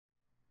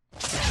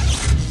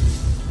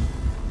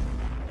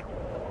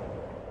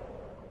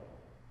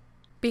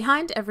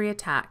Behind every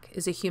attack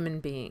is a human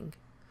being.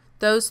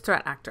 Those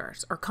threat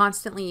actors are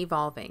constantly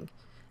evolving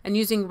and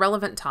using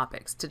relevant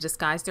topics to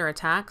disguise their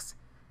attacks,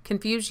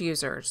 confuse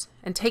users,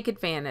 and take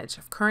advantage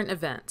of current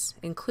events,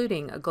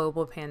 including a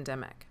global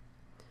pandemic.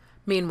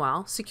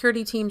 Meanwhile,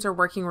 security teams are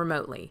working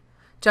remotely,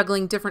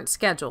 juggling different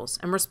schedules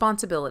and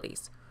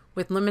responsibilities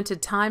with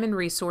limited time and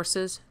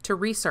resources to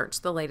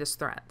research the latest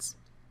threats.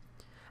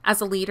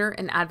 As a leader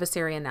in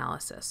adversary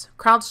analysis,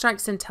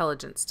 CrowdStrike's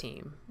intelligence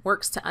team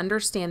works to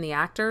understand the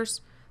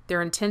actors,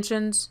 their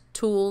intentions,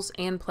 tools,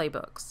 and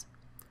playbooks.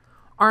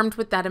 Armed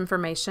with that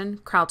information,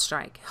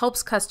 CrowdStrike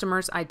helps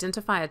customers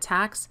identify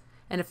attacks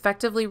and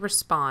effectively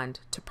respond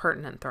to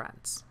pertinent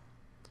threats.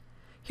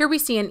 Here we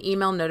see an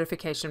email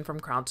notification from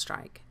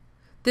CrowdStrike.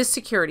 This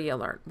security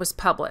alert was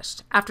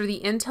published after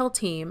the Intel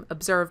team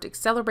observed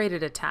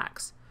accelerated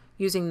attacks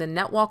using the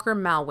NetWalker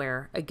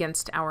malware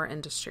against our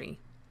industry.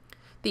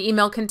 The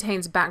email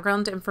contains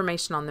background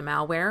information on the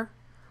malware,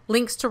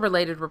 links to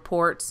related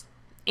reports,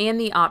 and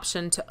the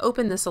option to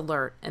open this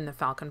alert in the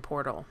Falcon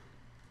portal.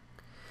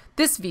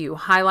 This view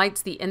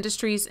highlights the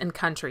industries and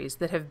countries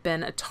that have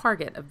been a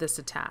target of this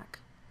attack.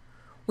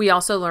 We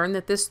also learn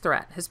that this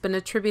threat has been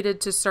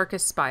attributed to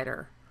Circus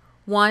Spider,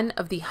 one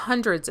of the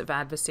hundreds of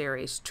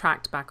adversaries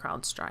tracked by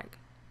CrowdStrike.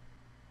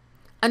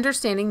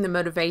 Understanding the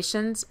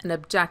motivations and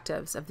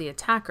objectives of the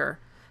attacker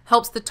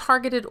helps the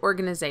targeted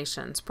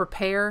organizations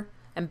prepare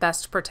and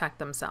best protect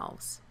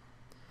themselves.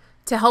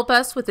 To help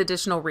us with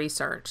additional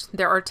research,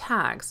 there are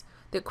tags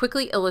that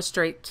quickly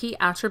illustrate key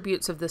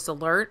attributes of this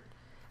alert,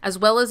 as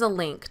well as a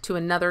link to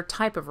another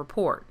type of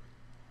report.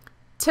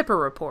 Tipper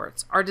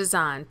reports are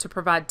designed to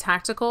provide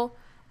tactical,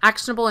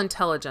 actionable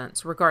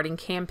intelligence regarding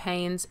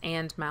campaigns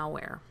and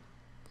malware.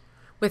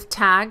 With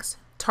tags,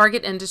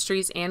 target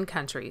industries, and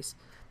countries,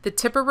 the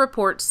Tipper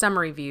report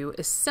summary view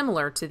is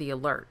similar to the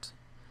alert.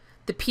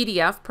 The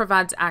PDF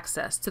provides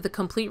access to the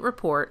complete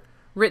report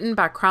written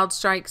by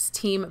CrowdStrike's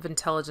team of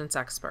intelligence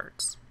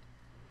experts.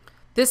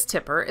 This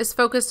Tipper is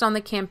focused on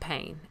the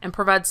campaign and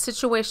provides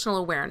situational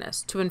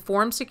awareness to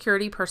inform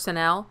security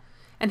personnel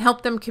and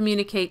help them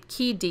communicate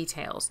key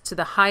details to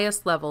the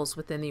highest levels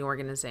within the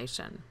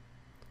organization.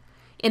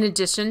 In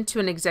addition to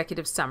an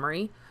executive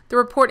summary, the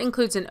report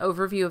includes an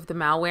overview of the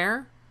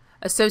malware,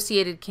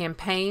 associated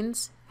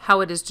campaigns,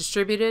 how it is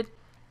distributed,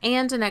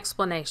 and an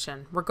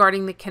explanation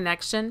regarding the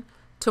connection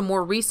to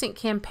more recent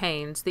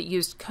campaigns that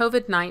used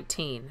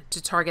COVID-19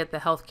 to target the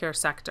healthcare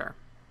sector.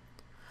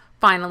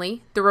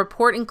 Finally, the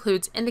report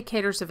includes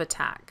indicators of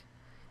attack,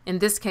 in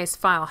this case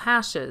file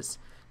hashes,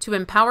 to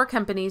empower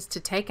companies to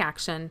take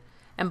action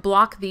and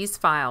block these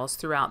files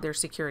throughout their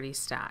security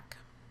stack.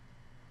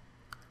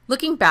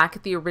 Looking back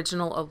at the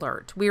original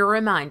alert, we are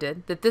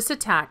reminded that this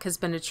attack has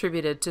been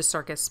attributed to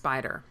Circus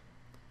Spider.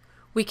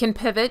 We can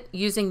pivot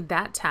using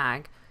that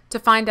tag to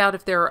find out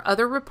if there are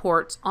other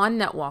reports on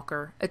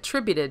NetWalker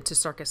attributed to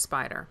Circus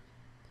Spider.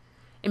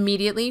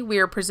 Immediately, we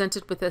are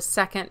presented with a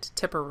second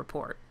Tipper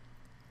report.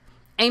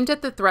 Aimed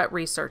at the threat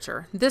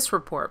researcher, this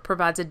report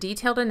provides a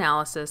detailed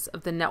analysis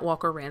of the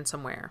NetWalker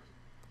ransomware.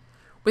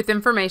 With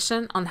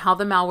information on how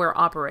the malware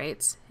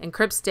operates,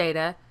 encrypts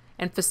data,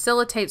 and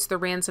facilitates the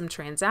ransom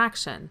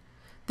transaction,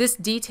 this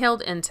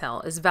detailed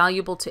intel is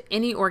valuable to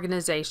any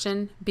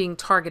organization being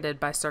targeted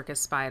by Circus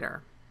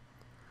Spider.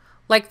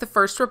 Like the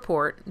first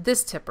report,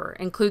 this Tipper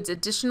includes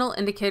additional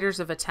indicators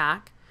of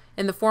attack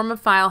in the form of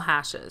file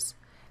hashes,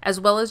 as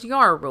well as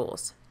YAR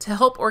rules to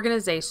help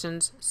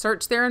organizations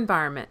search their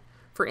environment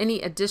for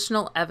any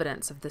additional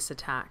evidence of this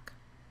attack.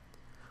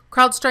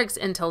 CrowdStrike's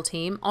Intel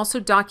team also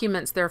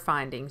documents their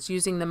findings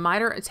using the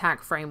MITRE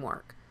ATT&CK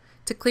framework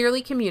to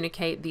clearly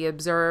communicate the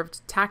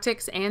observed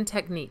tactics and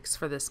techniques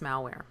for this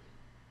malware.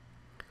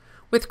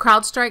 With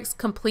CrowdStrike's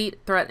complete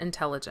threat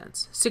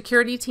intelligence,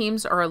 security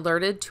teams are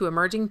alerted to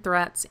emerging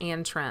threats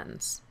and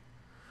trends.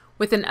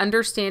 With an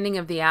understanding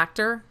of the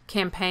actor,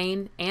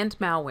 campaign, and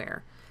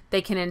malware,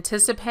 they can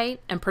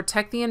anticipate and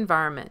protect the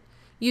environment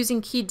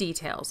using key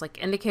details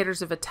like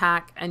indicators of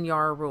attack and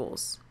YAR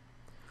rules.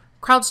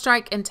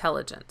 CrowdStrike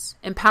Intelligence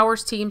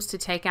empowers teams to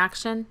take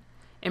action,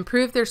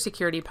 improve their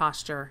security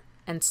posture,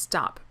 and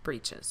stop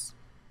breaches.